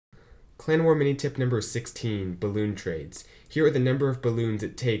Clan War mini tip number 16, balloon trades. Here are the number of balloons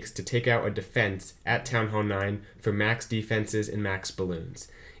it takes to take out a defense at Town Hall 9 for max defenses and max balloons.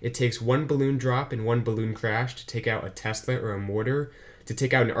 It takes 1 balloon drop and 1 balloon crash to take out a Tesla or a mortar. To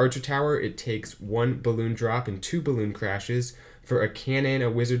take out an archer tower, it takes 1 balloon drop and 2 balloon crashes. For a cannon,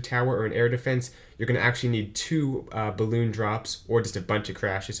 a wizard tower, or an air defense, you're going to actually need 2 balloon drops or just a bunch of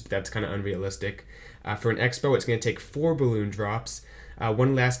crashes, but that's kind of unrealistic. For an expo, it's going to take 4 balloon drops.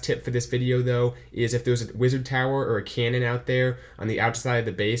 One last tip for this video though is if there's a wizard tower or a cannon out there on the outside of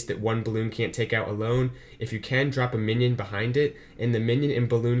the base that 1 balloon can't take out alone, if you can, drop a minion behind it, and the minion and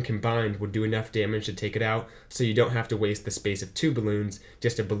balloon combined will do enough damage to take it out, so you don't have to waste the space of 2 balloons,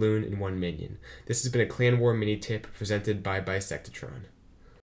 just a balloon and 1 minion. This has been a Clan War mini tip presented by Bisectatron.